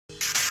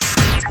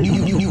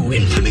New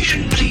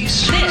information,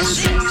 please.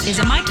 This is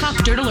a My Talk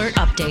Dirt Alert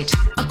update.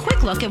 A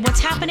quick look at what's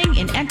happening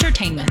in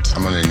entertainment.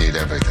 I'm going to need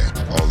everything,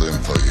 all the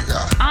info you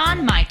got.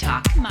 On My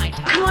Talk. Come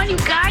on, you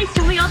guys,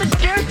 give me all the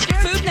dirt.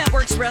 Food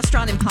Network's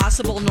Restaurant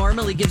Impossible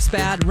normally gives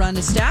bad-run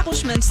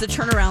establishments the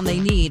turnaround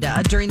they need.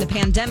 During the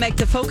pandemic,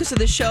 the focus of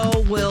the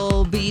show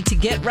will be to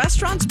get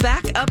restaurants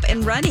back up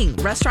and running.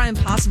 Restaurant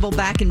Impossible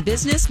Back in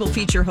Business will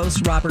feature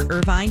host Robert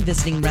Irvine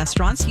visiting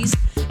restaurants he's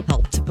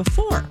helped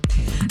before.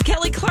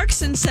 Kelly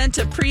Clarkson sent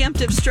a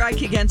preemptive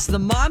strike against the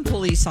mom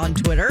police on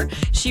Twitter.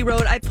 She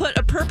wrote, "I put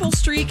a purple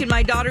streak in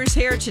my daughter's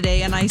hair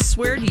today, and I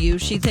swear to you,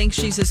 she thinks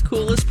she's as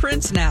cool as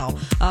Prince now.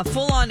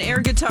 Full-on air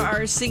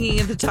guitar, singing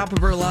at the top of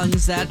her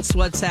lungs. That's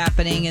what's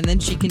happening." And then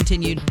she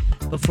continued,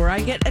 "Before I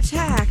get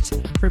attacked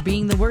for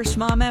being the worst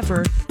mom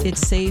ever,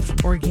 it's safe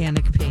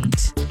organic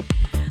paint."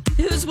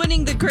 Who's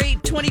winning the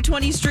great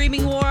 2020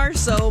 streaming war?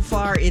 So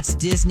far, it's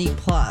Disney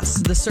Plus.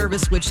 The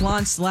service, which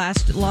launched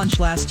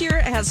last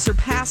year, has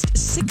surpassed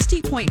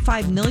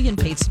 60.5 million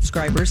paid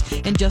subscribers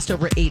in just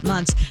over 8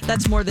 months.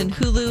 That's more than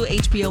Hulu,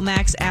 HBO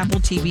Max, Apple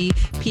TV,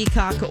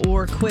 Peacock,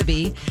 or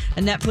Quibi.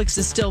 And Netflix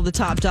is still the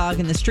top dog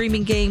in the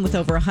streaming game with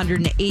over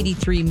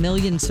 183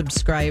 million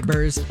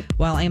subscribers,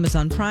 while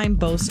Amazon Prime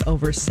boasts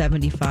over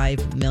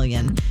 75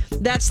 million.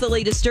 That's the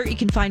latest dirt. You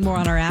can find more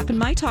on our app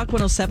and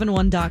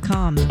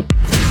mytalk1071.com.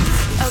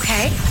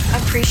 Okay,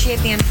 appreciate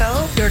the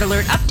info. Dirt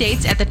Alert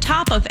updates at the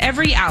top of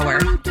every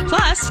hour.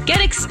 Plus, get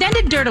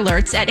extended Dirt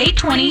Alerts at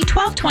 8:20,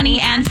 12:20,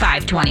 and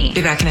 5:20.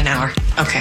 Be back in an hour. Okay.